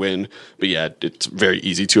Wisconsin to win. But yeah, it's very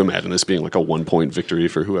easy to imagine this being like a 1 point victory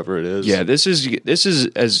for whoever it is. Yeah, this is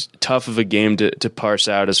as tough of a game to parse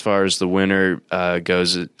out as far as the winner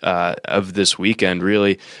goes of this weekend,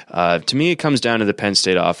 really. To me, it comes down to the Penn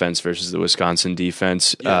State offense versus the Wisconsin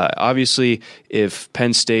defense. Yeah. Obviously, if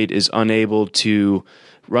Penn State is unable to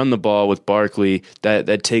run the ball with Barkley,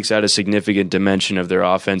 that takes out a significant dimension of their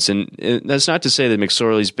offense. And that's not to say that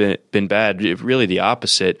McSorley's been bad. Really the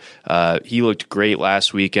opposite. He looked great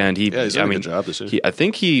last weekend. He's done a good job this year. I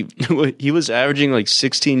think he was averaging like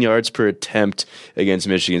 16 yards per attempt against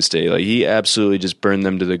Michigan State. Like, he absolutely just burned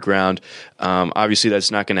them to the ground. Obviously,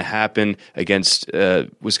 that's not going to happen against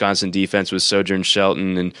Wisconsin defense with Sojourn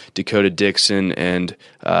Shelton and Dakota Dixon and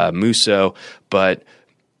Musso, but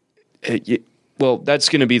well, that's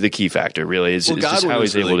going to be the key factor, really, is just how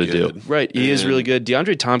he's able to do. Right, he is really good.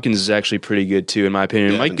 DeAndre Tompkins is actually pretty good, too, in my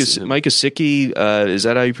opinion. Mike Gesicki, is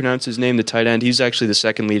that how you pronounce his name, the tight end? He's actually the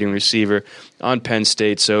second leading receiver on Penn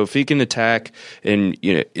State. So if he can attack, and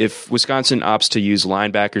if Wisconsin opts to use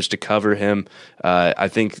linebackers to cover him, I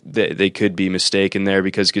think that they could be mistaken there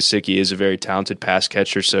because Gesicki is a very talented pass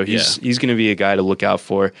catcher. So he's going to be a guy to look out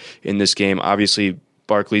for in this game. Obviously,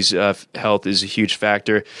 Barkley's health is a huge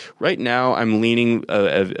factor. Right now, I'm leaning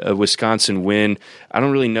a Wisconsin win. I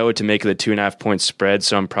don't really know what to make of the 2.5 point spread,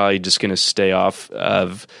 so I'm probably just going to stay off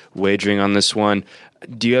of wagering on this one.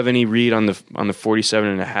 Do you have any read on the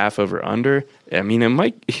 47.5 over under? I mean, it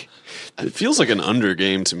might. It feels like an under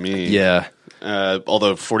game to me. Yeah.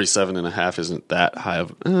 Although 47.5 isn't that high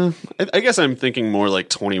of. I guess I'm thinking more like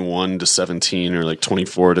 21-17 or like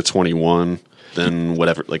 24-21. Than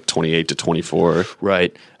whatever, like 28-24.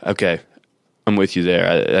 Right. Okay. I'm with you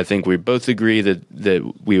there. I think we both agree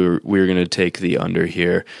that we were going to take the under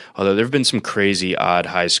here. Although there have been some crazy odd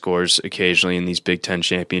high scores occasionally in these Big Ten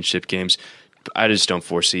championship games. I just don't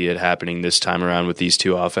foresee it happening this time around with these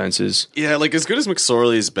two offenses. Yeah, like as good as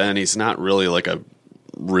McSorley's been, he's not really like a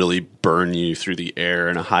really burn you through the air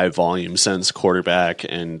in a high volume sense quarterback.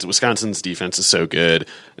 And Wisconsin's defense is so good.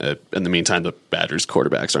 In the meantime, the Badgers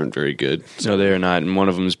quarterbacks aren't very good. No, they are not, and one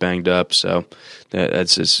of them is banged up, so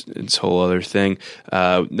that's just it's a whole other thing.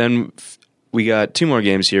 Then we got 2 more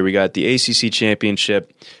games here. We got the ACC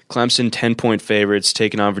Championship. Clemson, 10-point favorites,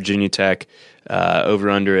 taking on Virginia Tech.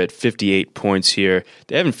 Over-under at 58 points here.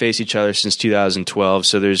 They haven't faced each other since 2012,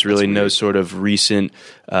 so there's really no sort of recent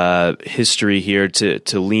history here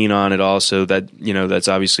to lean on at all. So that's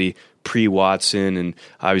obviously pre-Watson and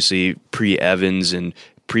obviously pre-Evans and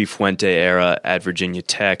pre-Fuente era at Virginia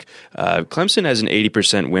Tech. Clemson has an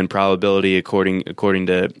 80% win probability according to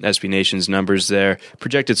SB Nation's numbers there.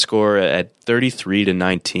 Projected score at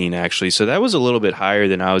 33-19 actually. So that was a little bit higher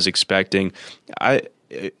than I was expecting.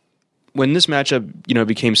 When this matchup,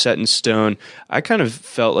 became set in stone, I kind of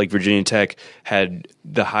felt like Virginia Tech had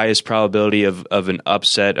the highest probability of an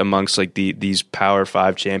upset amongst these Power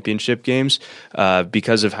 5 championship games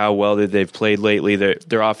because of how well that they've played lately.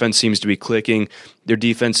 Their offense seems to be clicking. Their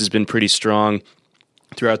defense has been pretty strong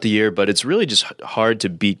throughout the year, but it's really just hard to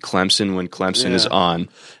beat Clemson when Clemson is on.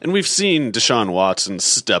 And we've seen Deshaun Watson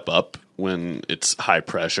step up when it's high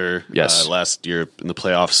pressure. Yes. Last year in the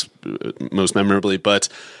playoffs, most memorably, but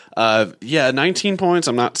 19 points.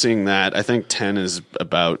 I'm not seeing that. I think 10 is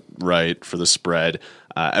about right for the spread.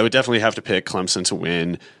 I would definitely have to pick Clemson to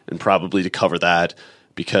win and probably to cover that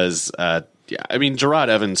because, Gerard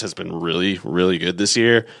Evans has been really, really good this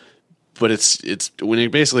year. But it's when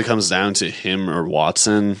it basically comes down to him or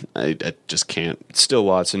Watson, I just can't. It's still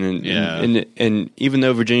Watson, and even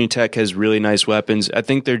though Virginia Tech has really nice weapons, I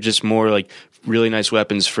think they're just more like really nice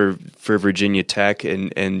weapons for Virginia Tech,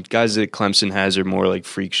 and guys that Clemson has are more like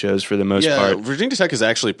freak shows for the most part. Virginia Tech is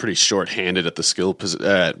actually pretty short-handed at the skill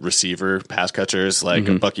receiver, pass catchers.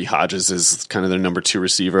 Like Bucky Hodges is kind of their number 2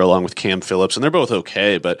 receiver, along with Cam Phillips, and they're both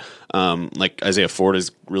okay. But like Isaiah Ford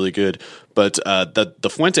is really good. But the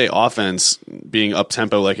Fuente offense being up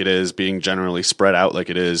tempo like it is, being generally spread out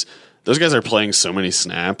like it is, those guys are playing so many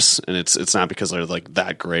snaps, and it's not because they're like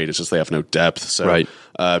that great. It's just they have no depth. So right.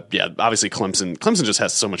 Obviously Clemson just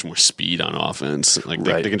has so much more speed on offense. Like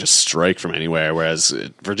they can just strike from anywhere. Whereas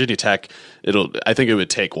Virginia Tech, I think it would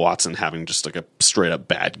take Watson having just like a straight up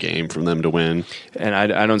bad game from them to win. And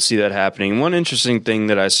I don't see that happening. One interesting thing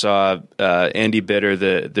that I saw, Andy Bitter,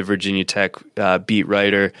 the Virginia Tech beat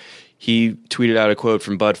writer, he tweeted out a quote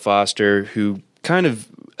from Bud Foster, who kind of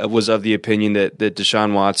was of the opinion that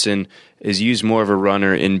Deshaun Watson is used more of a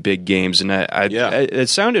runner in big games. And it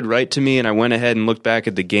sounded right to me, and I went ahead and looked back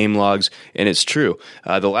at the game logs, and it's true.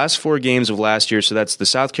 The last 4 games of last year, so that's the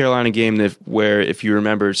South Carolina game where, if you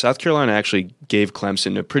remember, South Carolina actually gave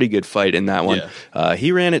Clemson a pretty good fight in that one. Yeah.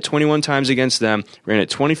 He ran it 21 times against them, ran it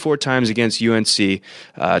 24 times against UNC,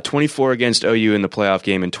 24 against OU in the playoff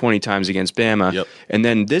game, and 20 times against Bama. Yep. And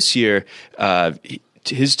then this year,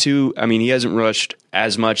 his 2, he hasn't rushed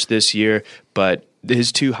as much this year, but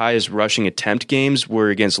his 2 highest rushing attempt games were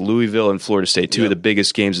against Louisville and Florida State, 2 of the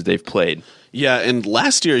biggest games that they've played. Yeah, and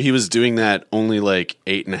last year he was doing that only like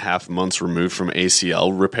 8.5 months removed from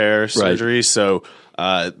ACL repair surgery. Right. So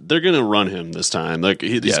they're going to run him this time. Like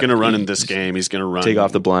he's going to run in this game. He's going to run. Take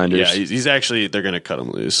off the blinders. Yeah, he's actually. They're going to cut him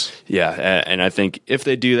loose. Yeah, and I think if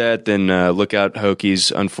they do that, then look out,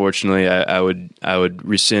 Hokies. Unfortunately, I would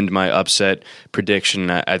rescind my upset prediction.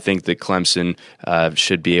 I think that Clemson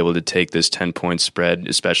should be able to take this 10-point spread,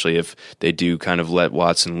 especially if they do kind of let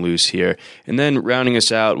Watson loose here. And then rounding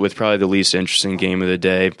us out with probably the least interesting game of the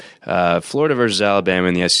day, Florida versus Alabama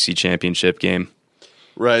in the SEC championship game.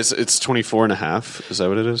 Right, it's 24.5. Is that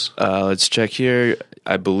what it is? Let's check here.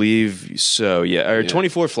 I believe so. Yeah, or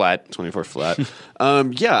 24 flat. 24 flat.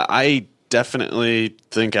 I definitely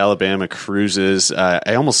think Alabama cruises.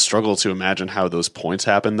 I almost struggle to imagine how those points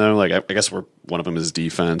happen, though. Like, I guess one of them is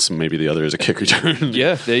defense, and maybe the other is a kick return.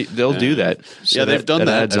 Yeah, they'll do that. So they've done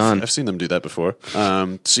that. Adds on. I've seen them do that before.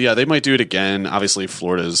 They might do it again. Obviously,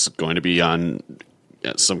 Florida's going to be on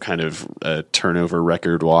some kind of turnover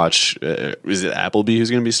record watch. Is it Appleby who's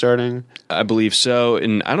going to be starting? I believe so.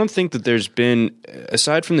 And I don't think that there's been,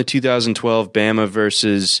 aside from the 2012 Bama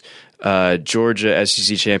versus Georgia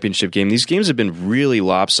SEC championship game, these games have been really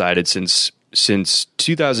lopsided since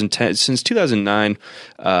 2010, since 2009.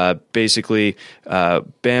 Basically,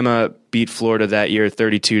 Bama beat Florida that year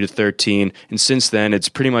 32-13, and since then it's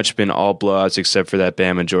pretty much been all blowouts except for that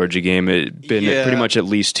Bama Georgia game. It's been pretty much at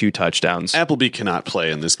least 2 touchdowns. Appleby cannot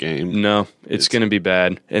play in this game. No, it's going to be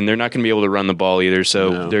bad, and they're not going to be able to run the ball either.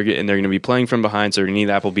 So they're going to be playing from behind. So they're going to need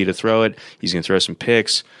Appleby to throw it. He's going to throw some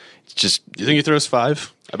picks. It's just, you think he throws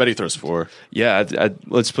 5? I bet he throws 4. Yeah,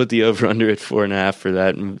 let's put the over under at 4.5 for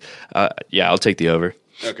that. I'll take the over.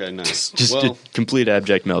 Okay, nice. Just a complete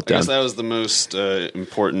abject meltdown. I guess that was the most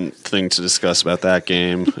important thing to discuss about that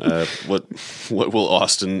game. What will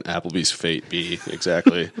Austin Appleby's fate be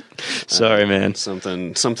exactly? Sorry, man.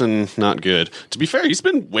 Something not good. To be fair, he's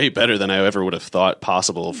been way better than I ever would have thought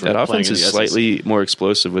possible. For that playing offense in the is SEC. slightly more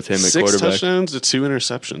explosive with him at 6 quarterback. touchdowns to 2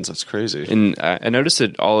 interceptions. That's crazy. And I noticed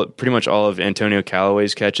that pretty much all of Antonio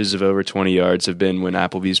Callaway's catches of over 20 yards have been when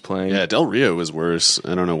Appleby's playing. Yeah, Del Rio was worse.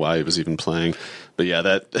 I don't know why he was even playing. But yeah,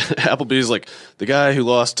 that Appleby's like the guy who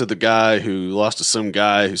lost to the guy who lost to some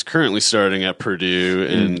guy who's currently starting at Purdue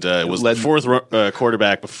and was the fourth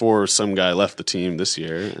quarterback before some guy left the team this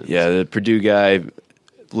year. Yeah, the Purdue guy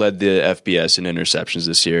led the FBS in interceptions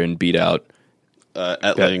this year and beat out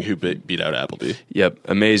Etling, who beat out Appleby. Yep,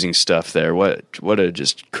 amazing stuff there. What a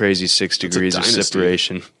just crazy 6 degrees of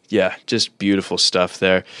separation. Yeah, just beautiful stuff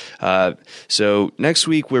there. So next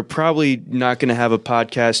week we're probably not going to have a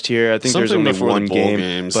podcast here. I think there's only one game,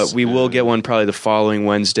 games, but we will get one probably the following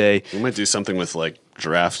Wednesday. We might do something with like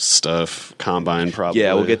draft stuff, combine probably.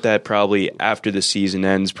 Yeah, we'll get that probably after the season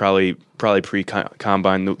ends, probably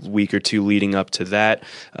pre-combine the week or two leading up to that.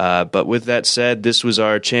 But with that said, this was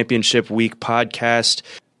our Championship Week podcast.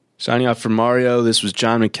 Signing off for Mario, this was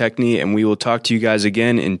John McKechnie, and we will talk to you guys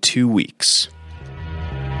again in 2 weeks.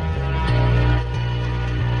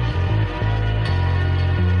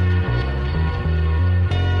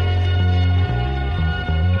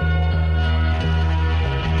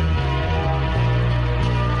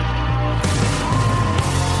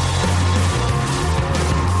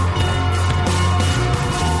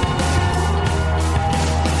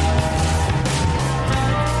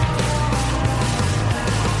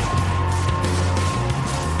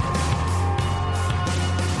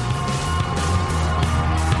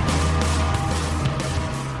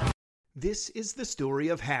 This is the story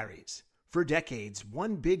of Harry's. For decades,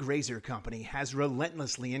 one big razor company has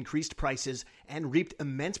relentlessly increased prices and reaped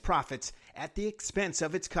immense profits at the expense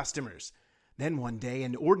of its customers. Then one day,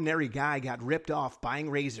 an ordinary guy got ripped off buying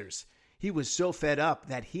razors. He was so fed up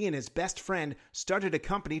that he and his best friend started a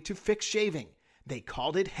company to fix shaving. They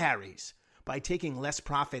called it Harry's. By taking less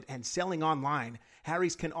profit and selling online,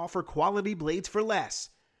 Harry's can offer quality blades for less.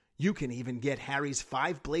 You can even get Harry's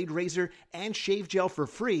 5-blade razor and shave gel for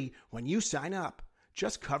free when you sign up.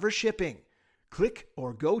 Just cover shipping. Click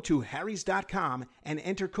or go to harrys.com and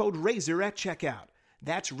enter code RAZOR at checkout.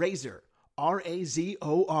 That's RAZOR,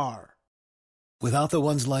 R-A-Z-O-R. Without the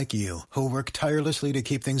ones like you, who work tirelessly to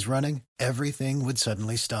keep things running, everything would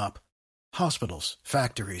suddenly stop. Hospitals,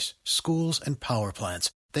 factories, schools, and power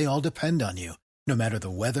plants, they all depend on you. No matter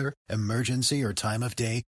the weather, emergency, or time of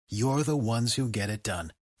day, you're the ones who get it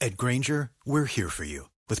done. At Grainger, we're here for you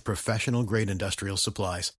with professional-grade industrial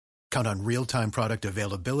supplies. Count on real-time product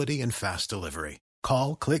availability and fast delivery.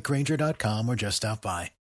 Call, click Grainger.com, or just stop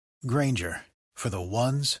by. Grainger, for the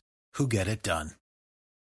ones who get it done.